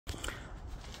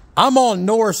I'm on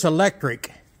Norris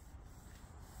Electric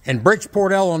in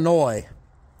Bridgeport, Illinois.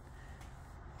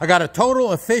 I got a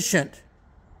total efficient,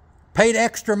 paid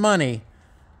extra money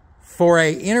for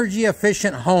a energy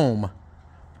efficient home.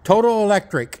 Total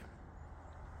Electric.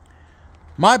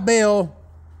 My bill,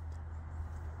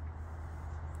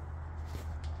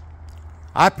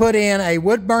 I put in a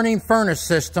wood burning furnace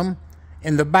system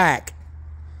in the back.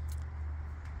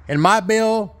 And my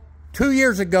bill 2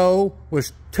 years ago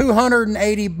was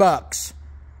 $280.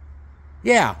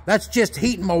 Yeah, that's just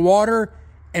heating my water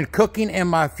and cooking and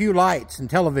my few lights and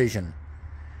television.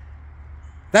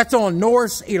 That's on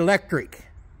Norris Electric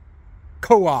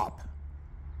Co-op.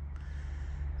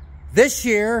 This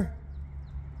year,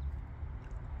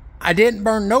 I didn't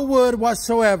burn no wood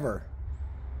whatsoever.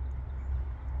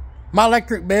 My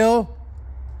electric bill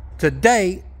to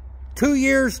date, 2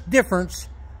 years difference,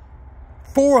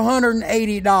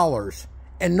 $480.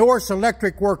 And Norris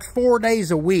Electric works 4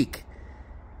 days a week.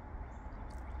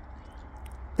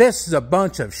 This is a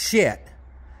bunch of shit.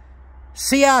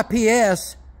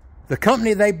 CIPS, the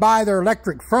company they buy their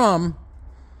electric from,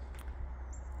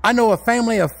 I know a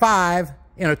family of 5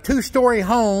 in a 2-story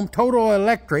home, Total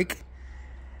Electric,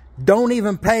 don't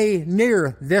even pay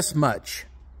near this much.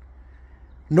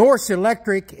 Norris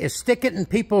Electric is sticking in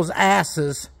people's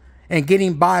asses and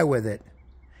getting by with it.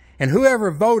 And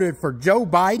whoever voted for Joe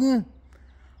Biden,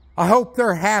 I hope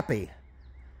they're happy.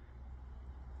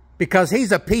 Because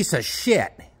he's a piece of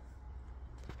shit.